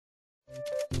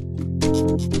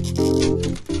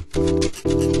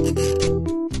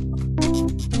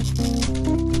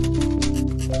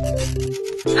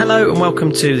Hello and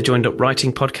welcome to the Joined Up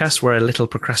Writing Podcast, where a little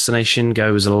procrastination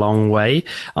goes a long way.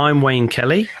 I'm Wayne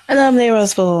Kelly. And I'm Leah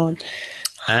Osborne.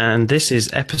 And this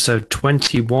is episode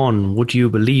 21, Would You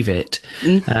Believe It?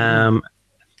 Mm-hmm.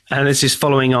 And this is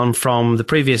following on from the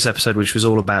previous episode, which was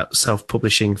all about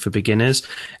self-publishing for beginners.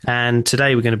 And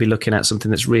today we're going to be looking at something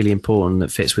that's really important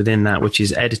that fits within that, which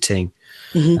is editing.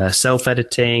 Mm-hmm.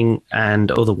 Self-editing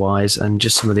and otherwise, and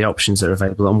just some of the options that are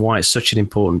available and why it's such an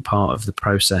important part of the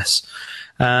process.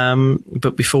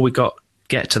 But before we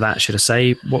get to that, should I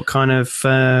say, what kind of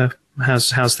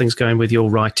how's things going with your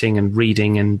writing and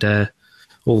reading and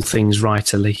all things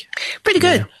writerly? Pretty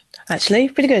good. Actually,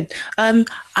 pretty good. I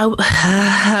don't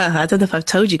know if I've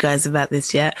told you guys about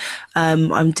this yet.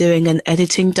 I'm doing an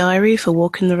editing diary for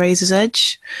Walking the Razor's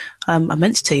Edge. I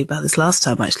meant to tell you about this last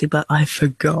time, actually, but I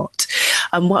forgot.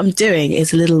 What I'm doing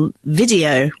is a little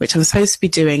video, which I'm supposed to be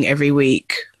doing every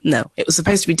week. No, it was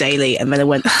supposed to be daily, and then I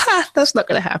went, that's not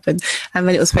going to happen. And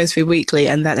then it was supposed to be weekly,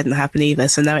 and that didn't happen either.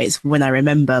 So now it's when I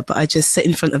remember. But I just sit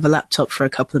in front of a laptop for a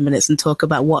couple of minutes and talk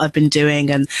about what I've been doing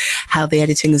and how the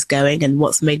editing is going and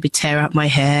what's made me tear out my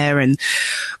hair and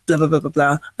blah, blah, blah, blah,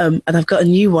 blah. And I've got a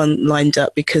new one lined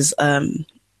up because... oh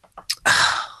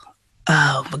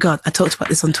my God, I talked about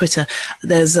this on Twitter.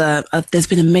 There's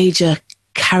been a major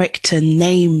character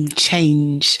name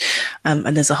change, and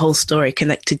there's a whole story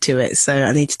connected to it. So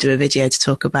I need to do a video to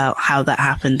talk about how that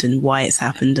happened and why it's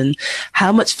happened and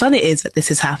how much fun it is that this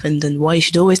has happened and why you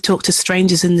should always talk to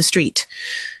strangers in the street,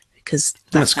 because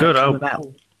that's good.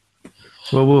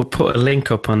 Well, we'll put a link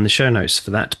up on the show notes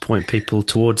for that to point people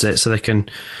towards it so they can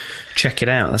check it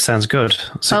out. That sounds good.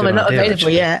 They're not available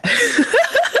yet.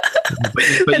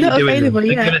 But they're not available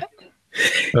yet.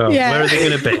 Where are they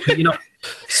going to be?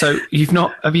 So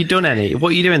have you done any? What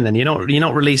are you doing then? You're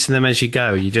not releasing them as you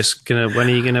go. You're just when are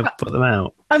you gonna put them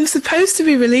out? I'm supposed to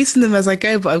be releasing them as I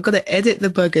go, but I've got to edit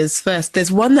the buggers first.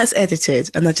 There's one that's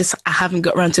edited, and I haven't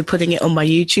got around to putting it on my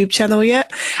YouTube channel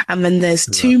yet. And then there's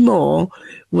two more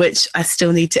which I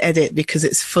still need to edit because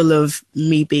it's full of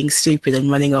me being stupid and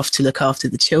running off to look after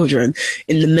the children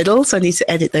in the middle. So I need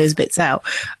to edit those bits out.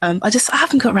 I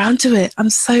haven't got around to it. I'm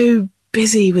so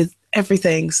busy with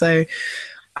everything. So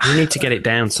you need to get it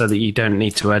down so that you don't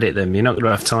need to edit them. You're not going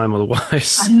to have time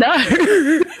otherwise. I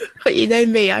know. But you know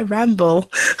me, I ramble.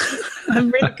 I'm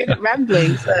really good at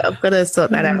rambling, so I've got to sort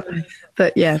that out.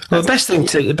 But yeah. Well, the best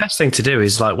thing to do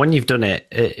is, like, when you've done it,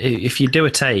 if you do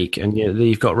a take and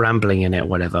you've got rambling in it or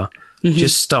whatever,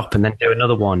 just stop and then do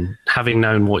another one, having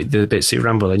known what the bits you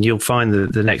ramble, and you'll find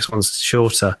the next one's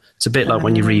shorter. It's a bit like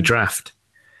when you redraft.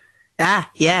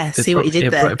 Yeah. See what you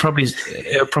did there.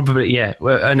 It'll probably, yeah.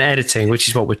 And editing, which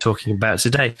is what we're talking about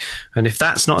today. And if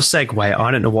that's not a segue,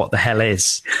 I don't know what the hell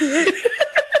is.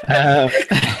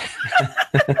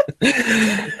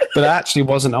 But it actually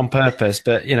wasn't on purpose,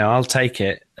 but I'll take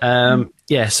it.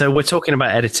 So we're talking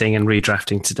about editing and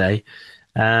redrafting today.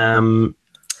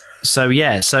 So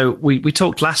we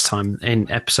talked last time in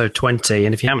episode 20,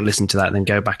 and if you haven't listened to that, then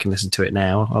go back and listen to it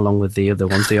now along with the other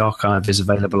ones. The archive is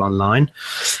available online.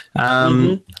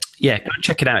 Yeah, go and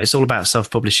check it out. It's all about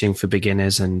self-publishing for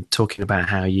beginners and talking about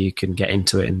how you can get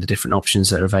into it and the different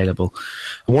options that are available.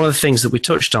 And one of the things that we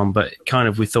touched on, but kind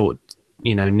of we thought,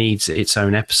 needs its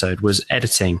own episode, was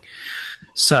editing.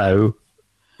 So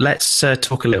let's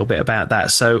talk a little bit about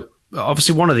that. So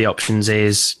obviously one of the options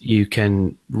is you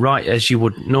can write as you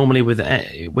would normally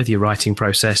with your writing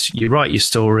process. You write your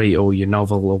story or your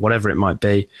novel or whatever it might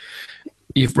be.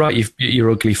 You write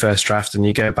your ugly first draft and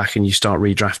you go back and you start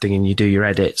redrafting and you do your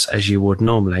edits as you would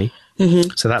normally.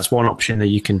 So that's one option that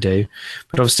you can do.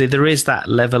 But obviously there is that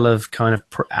level of kind of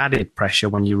added pressure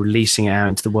when you're releasing it out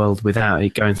into the world without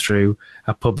it going through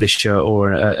a publisher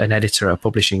or an editor at a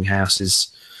publishing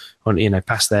house's,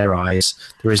 past their eyes.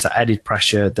 There is that added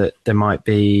pressure that there might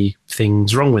be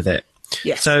things wrong with it.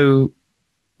 Yes. So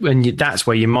that's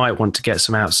where you might want to get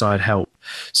some outside help.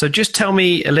 So just tell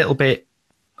me a little bit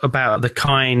about the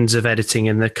kinds of editing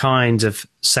and the kinds of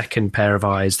second pair of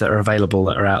eyes that are available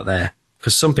that are out there.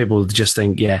 Because some people just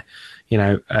think, a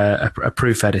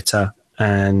proof editor,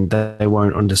 and they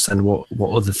won't understand what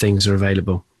other things are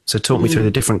available. So talk me through the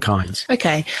different kinds.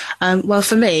 Okay. Well,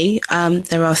 for me,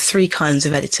 there are three kinds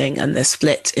of editing, and they're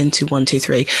split into 1, 2,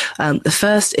 3. The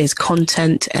first is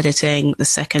content editing. The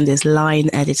second is line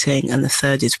editing. And the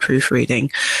third is proofreading.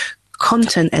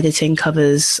 Content editing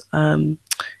covers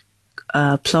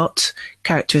plot,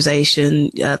 characterization,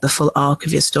 the full arc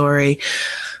of your story.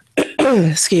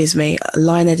 Excuse me.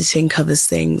 Line editing covers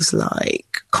things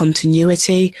like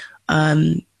continuity.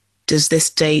 Does this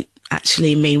date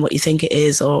actually mean what you think it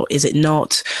is, or is it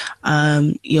not?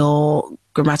 Your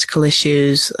grammatical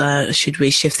issues, should we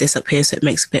shift this up here so it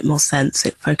makes a bit more sense?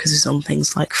 It focuses on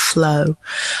things like flow.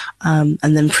 And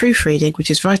then proofreading,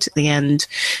 which is right at the end,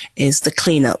 is the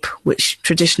cleanup, which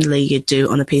traditionally you'd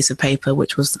do on a piece of paper,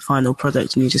 which was the final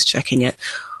product, and you're just checking it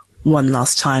one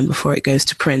last time before it goes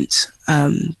to print.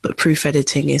 But proof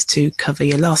editing is to cover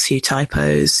your last few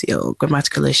typos, your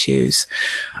grammatical issues,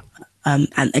 and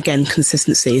again,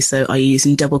 consistency. So are you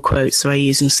using double quotes, or are you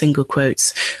using single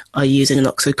quotes? Are you using an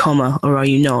oxycomma, or are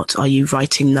you not? Are you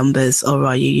writing numbers, or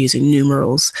are you using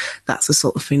numerals? That's the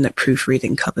sort of thing that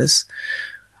proofreading covers.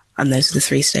 And those are the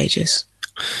 3 stages.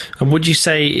 And would you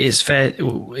say is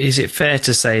it fair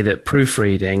to say that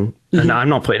proofreading, and I'm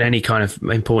not putting any kind of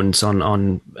importance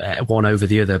on one over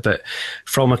the other, but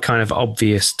from a kind of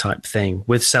obvious type thing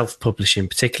with self-publishing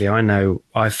particularly, I know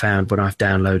I've found when I've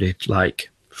downloaded like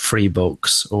free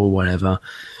books or whatever,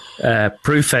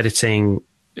 proof editing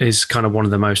is kind of one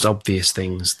of the most obvious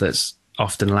things that's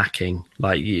often lacking.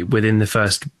 Like within the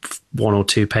first 1 or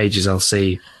 2 pages, I'll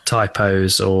see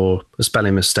typos or a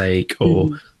spelling mistake or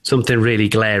something really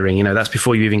glaring. You know, that's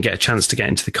before you even get a chance to get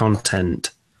into the content.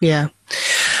 Yeah.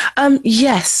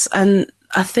 Yes. And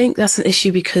I think that's an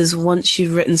issue because once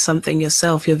you've written something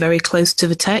yourself, you're very close to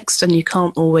the text and you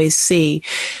can't always see.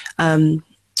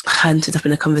 I ended up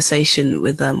in a conversation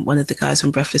with one of the guys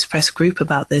from Breathless Press group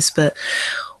about this, but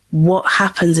what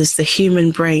happens is the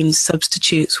human brain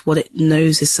substitutes what it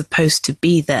knows is supposed to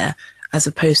be there as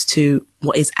opposed to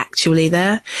what is actually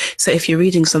there. So if you're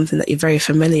reading something that you're very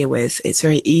familiar with, it's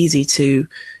very easy to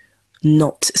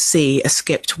not see a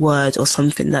skipped word or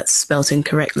something that's spelt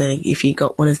incorrectly. If you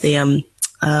got one of the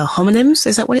homonyms,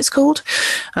 is that what it's called?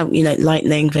 You know,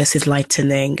 lightning versus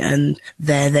lightening, and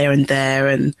there, and there,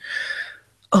 and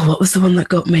oh, what was the one that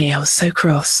got me? I was so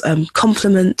cross.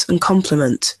 Compliment and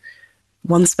compliment.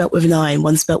 One spelt with an I and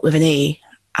one spelt with an E.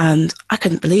 And I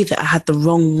couldn't believe that I had the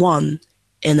wrong one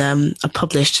in a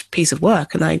published piece of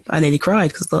work. And I nearly cried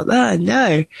because I thought, oh,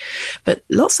 no. But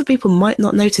lots of people might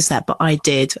not notice that, but I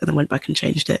did. And I went back and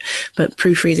changed it. But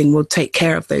proofreading will take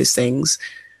care of those things.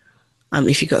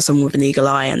 If you've got someone with an eagle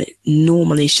eye, and it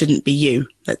normally shouldn't be you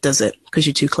that does it because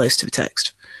you're too close to the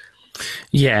text.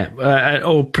 Yeah,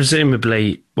 or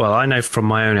presumably, well, I know from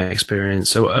my own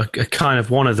experience, so a kind of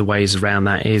one of the ways around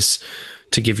that is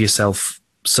to give yourself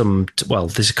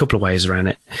there's a couple of ways around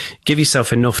it. Give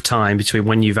yourself enough time between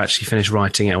when you've actually finished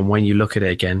writing it and when you look at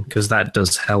it again, because that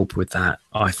does help with that,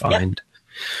 I find.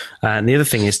 Yep. And the other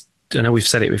thing is, I know we've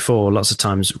said it before, lots of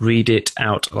times, read it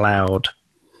out loud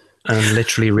and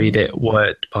literally read it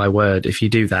word by word. If you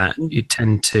do that, you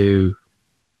tend to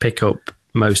pick up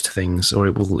most things, or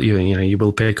it will, you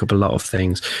will pick up a lot of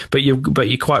things. But you're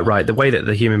quite right. The way that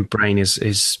the human brain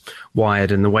is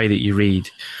wired, and the way that you read,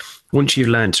 once you've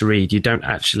learned to read, you don't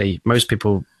actually. Most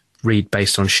people read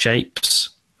based on shapes,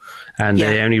 and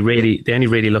they only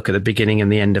really look at the beginning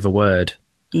and the end of a word.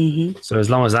 Mm-hmm. So as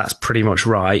long as that's pretty much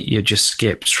right, you just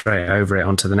skip straight over it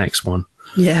onto the next one.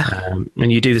 Yeah,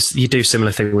 and you do this. You do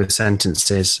similar thing with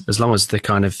sentences. As long as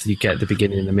you get the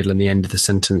beginning, the middle, and the end of the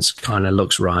sentence kind of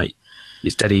looks right,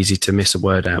 it's dead easy to miss a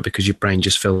word out because your brain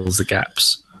just fills the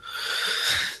gaps.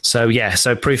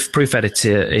 So proof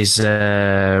editor is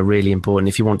really important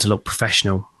if you want to look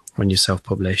professional when you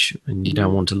self-publish, and you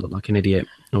don't want to look like an idiot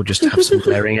or just have some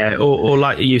glaring out, or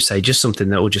like you say, just something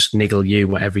that will just niggle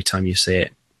you every time you see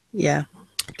it. Yeah,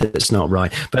 that's not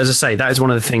right. But as I say, that is one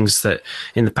of the things that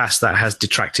in the past that has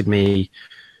detracted me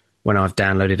when I've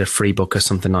downloaded a free book or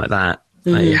something like that.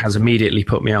 It has immediately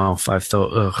put me off. I've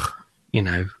thought, ugh.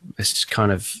 It's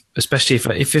kind of, especially if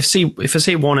I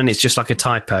see one and it's just like a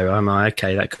typo, I'm like,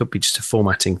 okay, that could be just a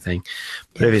formatting thing.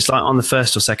 But if it's like on the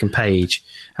first or second page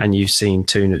and you've seen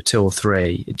two or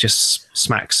three, it just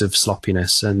smacks of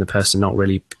sloppiness and the person not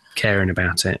really caring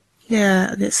about it.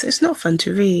 Yeah, it's not fun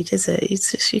to read, is it?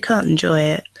 It's just, you can't enjoy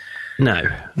it. No.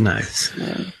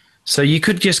 So you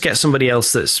could just get somebody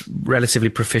else that's relatively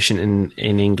proficient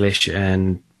in English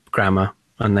and grammar,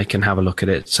 and they can have a look at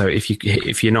it. So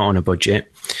if you're not on a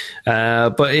budget,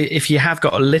 but if you have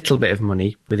got a little bit of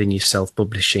money within your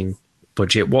self-publishing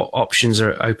budget, what options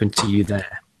are open to you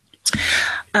there?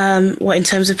 What, in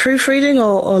terms of proofreading,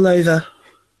 or all over?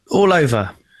 All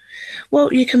over.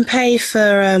 Well, you can pay for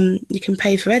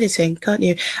editing, can't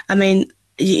you? I mean,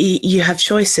 you have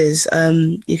choices.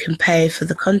 You can pay for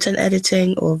the content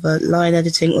editing, or the line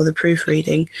editing, or the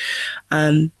proofreading.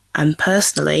 And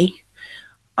personally,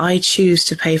 I choose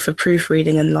to pay for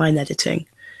proofreading and line editing,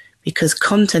 because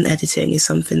content editing is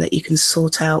something that you can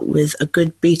sort out with a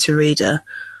good beta reader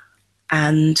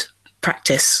and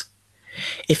practice.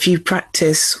 If you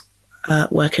practice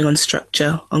working on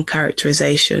structure, on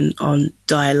characterization, on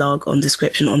dialogue, on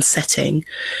description, on setting,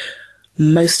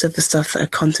 most of the stuff that a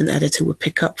content editor will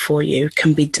pick up for you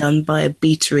can be done by a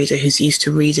beta reader who's used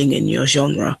to reading in your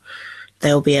genre.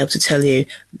 They'll be able to tell you,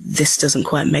 this doesn't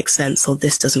quite make sense, or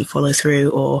this doesn't follow through,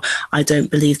 or I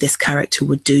don't believe this character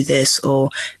would do this,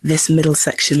 or this middle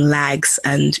section lags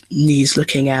and needs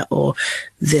looking at, or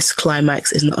this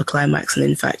climax is not a climax, and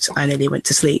in fact, I nearly went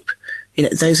to sleep. You know,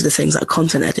 those are the things that a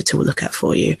content editor will look at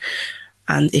for you.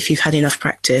 And if you've had enough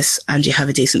practice and you have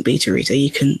a decent beta reader,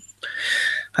 you can,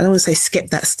 I don't want to say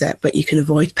skip that step, but you can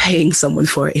avoid paying someone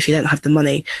for it if you don't have the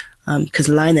money, because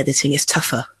line editing is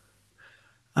tougher.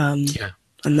 And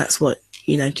that's what,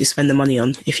 you spend the money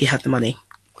on if you have the money.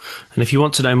 And if you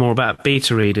want to know more about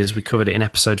beta readers, we covered it in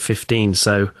episode 15.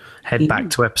 So head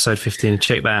back to episode 15 and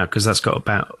check that out, because that's got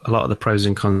about a lot of the pros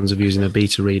and cons of using a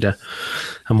beta reader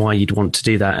and why you'd want to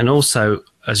do that. And also,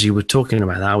 as you were talking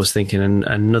about that, I was thinking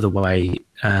another way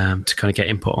to kind of get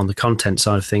input on the content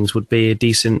side of things would be a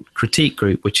decent critique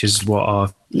group, which is what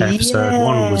our episode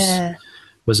 1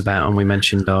 was about. And we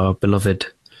mentioned our beloved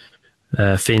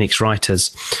Phoenix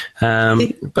writers,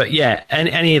 but yeah,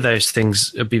 any of those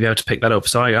things would be able to pick that up.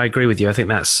 So I agree with you. I think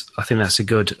that's a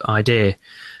good idea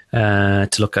to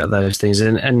look at those things.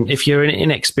 And if you're an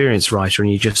inexperienced writer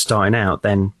and you're just starting out,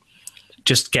 then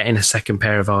just getting a second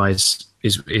pair of eyes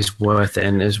is worth it.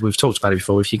 And as we've talked about it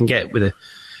before, if you can get with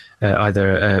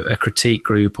either a critique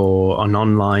group or an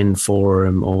online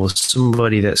forum or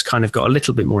somebody that's kind of got a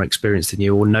little bit more experience than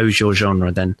you or knows your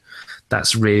genre, then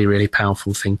that's really, really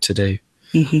powerful thing to do.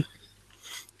 Mm-hmm.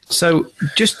 So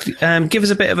just give us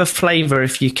a bit of a flavour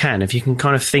if you can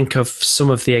kind of think of some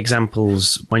of the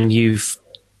examples when you've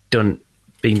been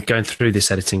going through this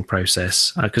editing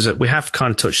process, because we have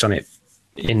kind of touched on it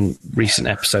in recent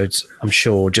episodes, I'm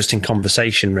sure, just in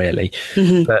conversation really.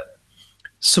 Mm-hmm. But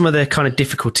some of the kind of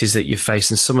difficulties that you've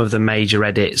faced and some of the major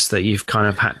edits that you've kind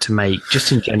of had to make,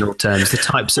 just in general terms, the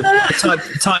types of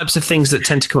things that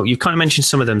tend to come up. You kind of mentioned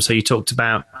some of them. So you talked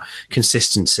about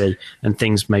consistency and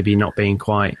things maybe not being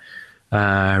quite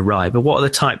right. But what are the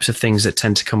types of things that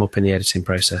tend to come up in the editing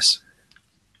process?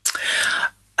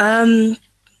 Plot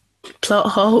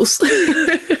holes.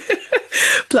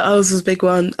 Plot holes was a big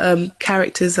one.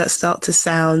 Characters that start to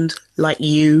sound like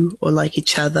you or like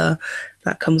each other.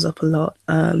 That comes up a lot.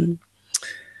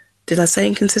 Did I say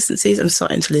inconsistencies? I'm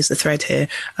starting to lose the thread here.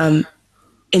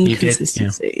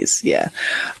 Inconsistencies, yeah.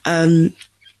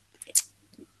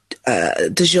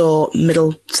 Does your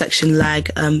middle section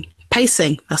lag?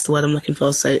 Pacing, that's the word I'm looking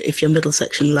for. So if your middle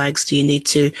section lags, do you need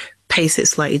to pace it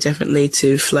slightly differently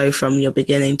to flow from your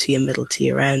beginning to your middle to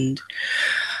your end?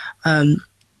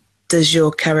 Does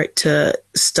your character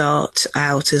start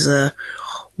out as a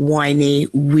whiny,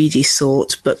 weedy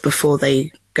sort, but before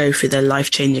they go through their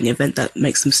life-changing event that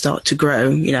makes them start to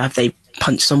grow, have they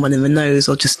punched someone in the nose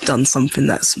or just done something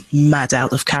that's mad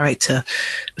out of character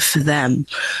for them?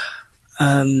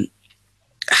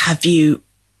 Have you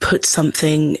put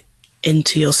something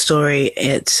into your story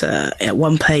at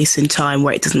one place in time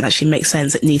where it doesn't actually make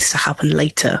sense? It needs to happen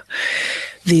later.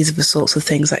 These are the sorts of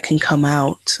things that can come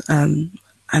out, and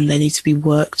they need to be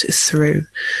worked through.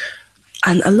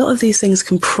 And a lot of these things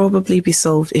can probably be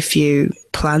solved if you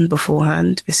plan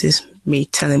beforehand. This is me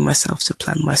telling myself to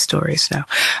plan my stories now,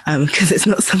 because it's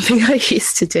not something I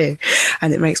used to do.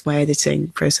 And it makes my editing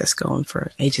process go on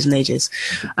for ages and ages.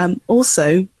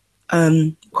 Also,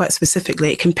 quite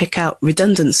specifically, it can pick out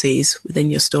redundancies within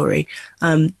your story.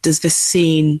 Does this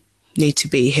scene need to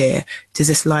be here? Does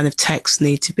this line of text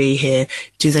need to be here?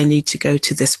 Do they need to go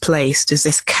to this place? Does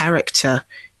this character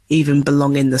even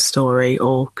belong in the story,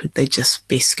 or could they just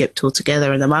be skipped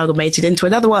altogether and amalgamated into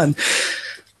another one,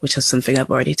 which is something I've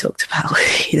already talked about,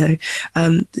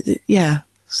 yeah,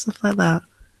 stuff like that.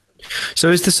 So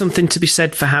is there something to be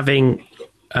said for having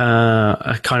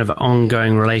a kind of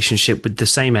ongoing relationship with the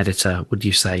same editor, would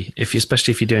you say,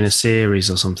 especially if you're doing a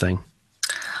series or something?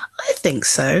 I think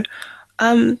so.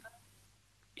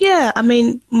 Yeah, I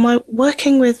mean, my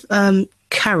working with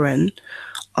Karen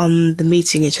on the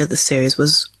Meeting Each Other series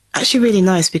was actually really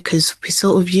nice, because we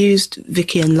sort of used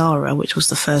Vicky and Lara, which was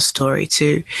the first story,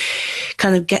 to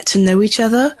kind of get to know each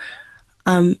other.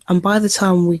 And by the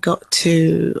time we got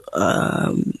to,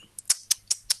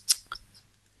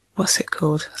 what's it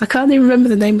called? I can't even remember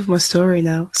the name of my story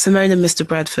now. Simone and Mr.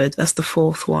 Bradford, that's the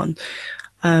fourth one.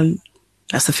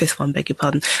 That's the fifth one, beg your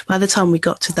pardon. By the time we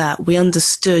got to that, we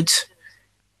understood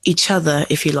each other,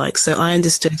 if you like. So I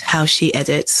understood how she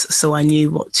edits, so I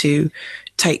knew what to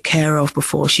take care of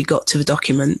before she got to the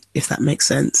document, if that makes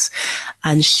sense.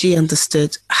 And she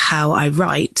understood how I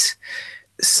write,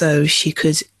 so she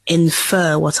could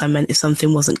infer what I meant if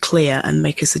something wasn't clear and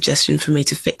make a suggestion for me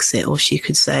to fix it. Or she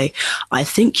could say, I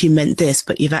think you meant this,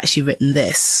 but you've actually written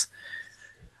this.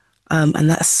 And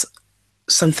that's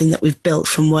something that we've built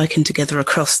from working together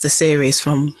across the series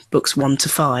from books 1 to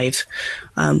 5,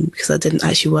 because I didn't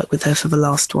actually work with her for the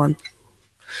last one.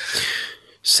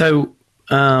 So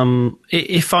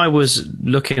if I was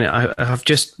looking at, I've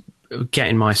just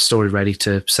getting my story ready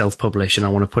to self-publish and I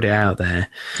want to put it out there,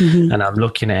 and I'm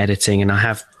looking at editing and I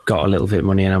have got a little bit of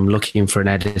money and I'm looking for an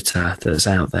editor that's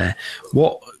out there.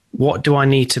 What do I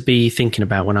need to be thinking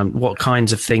about what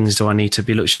kinds of things do I need to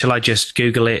be looking? Shall I just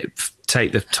Google it,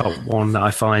 take the top one that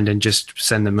I find and just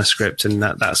send them a script and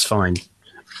that's fine?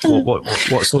 What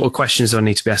sort of questions do I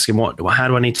need to be asking? What do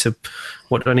I need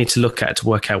to look at to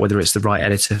work out whether it's the right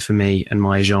editor for me and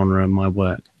my genre and my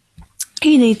work?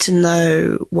 You need to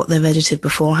know what they've edited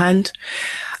beforehand.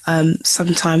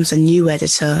 Sometimes a new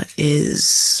editor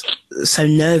is so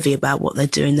nervy about what they're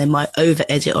doing, they might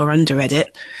over-edit or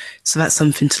under-edit. So that's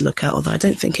something to look at, although I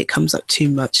don't think it comes up too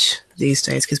much these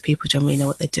days because people generally know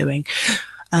what they're doing.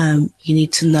 You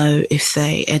need to know if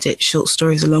they edit short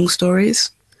stories or long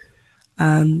stories,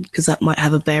 because that might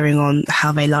have a bearing on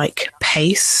how they like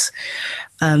pace.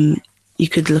 You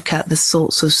could look at the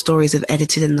sorts of stories they've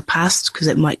edited in the past, because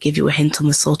it might give you a hint on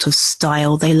the sort of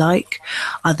style they like.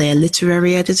 Are they a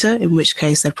literary editor? In which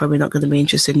case, they're probably not going to be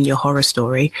interested in your horror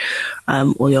story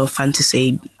or your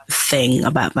fantasy thing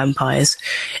about vampires.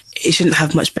 It shouldn't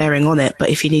have much bearing on it, but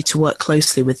if you need to work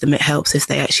closely with them, it helps if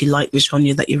they actually like the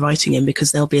genre that you're writing in,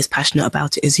 because they'll be as passionate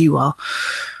about it as you are.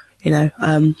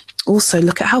 Also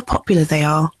look at how popular they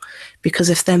are, because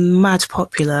if they're mad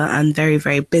popular and very,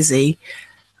 very busy,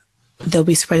 they'll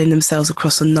be spreading themselves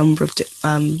across a number of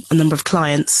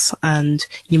clients, and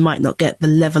you might not get the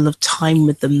level of time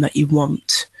with them that you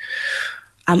want.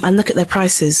 And look at their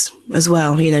prices as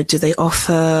well. Do they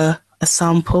offer a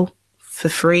sample for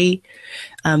free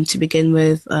to begin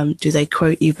with? Do they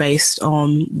quote you based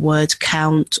on word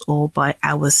count or by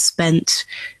hours spent?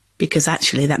 Because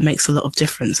actually that makes a lot of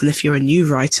difference. And if you're a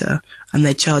new writer and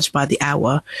they charge by the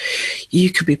hour,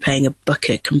 you could be paying a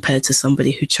bucket compared to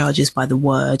somebody who charges by the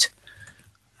word.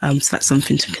 So that's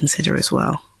something to consider as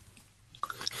well.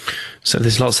 So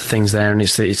there's lots of things there, and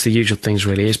it's the usual things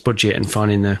really. It's budget and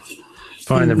finding the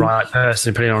right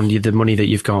person, depending on the money that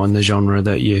you've got and the genre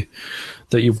that you're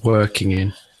working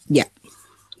in. Yeah.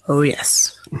 Oh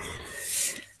yes.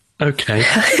 Okay.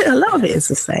 A lot of it is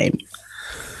the same.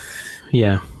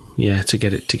 Yeah. To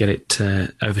get it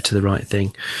over to the right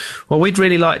thing. Well, we'd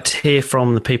really like to hear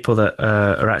from the people that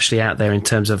are actually out there, in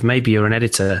terms of maybe you're an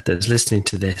editor that's listening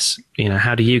to this.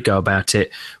 How do you go about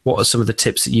it? What are some of the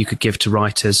tips that you could give to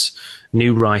writers,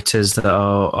 new writers that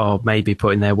are maybe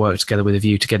putting their work together with a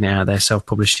view to getting it out there,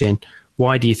 self-publishing?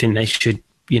 Why do you think they should,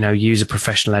 use a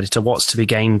professional editor? What's to be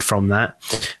gained from that?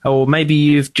 Or maybe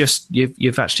you've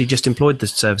actually just employed the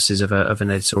services of an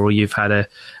editor, or you've had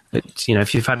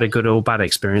if you've had a good or bad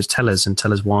experience, tell us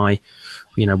why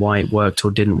it worked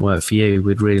or didn't work for you.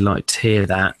 We'd really like to hear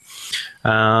that.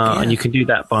 And you can do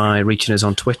that by reaching us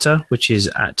on Twitter, which is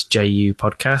 @JU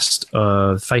Podcast,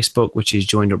 Facebook, which is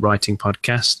Joined Up Writing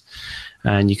Podcast,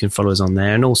 and you can follow us on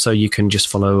there. And also you can just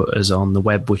follow us on the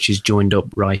web, which is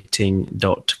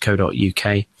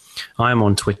joinedupwriting.co.uk. I'm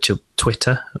on Twitter,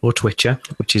 or Twitcher,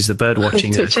 which is the bird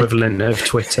watching equivalent of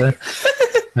Twitter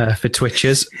for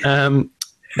Twitchers.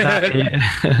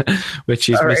 Which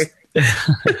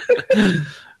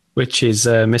is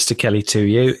Mr. Kelly to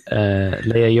you.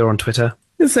 Leah, you're on Twitter.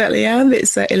 Certainly am.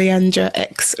 It's Ileandra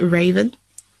X Raven.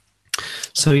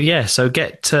 So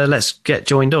let's get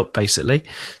joined up, basically.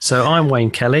 So I'm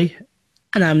Wayne Kelly.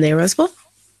 And I'm Leah Osborne.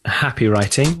 Happy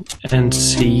writing, and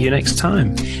see you next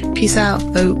time. Peace out,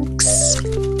 folks.